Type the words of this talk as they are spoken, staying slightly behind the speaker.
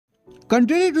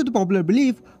Contrary to the popular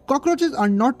belief, cockroaches are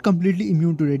not completely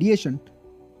immune to radiation,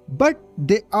 but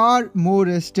they are more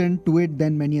resistant to it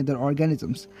than many other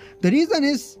organisms. The reason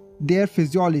is their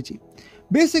physiology.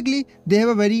 Basically, they have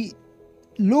a very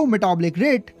low metabolic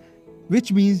rate,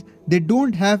 which means they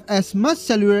don't have as much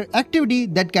cellular activity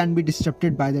that can be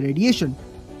disrupted by the radiation.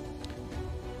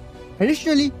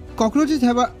 Additionally, cockroaches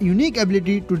have a unique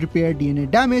ability to repair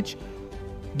DNA damage.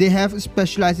 They have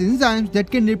specialized enzymes that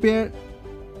can repair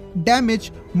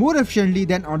damage more efficiently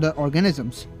than other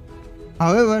organisms.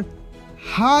 However,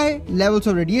 high levels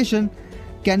of radiation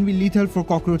can be lethal for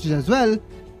cockroaches as well,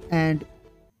 and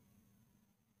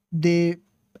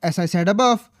as I said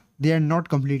above, they are not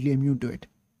completely immune to it.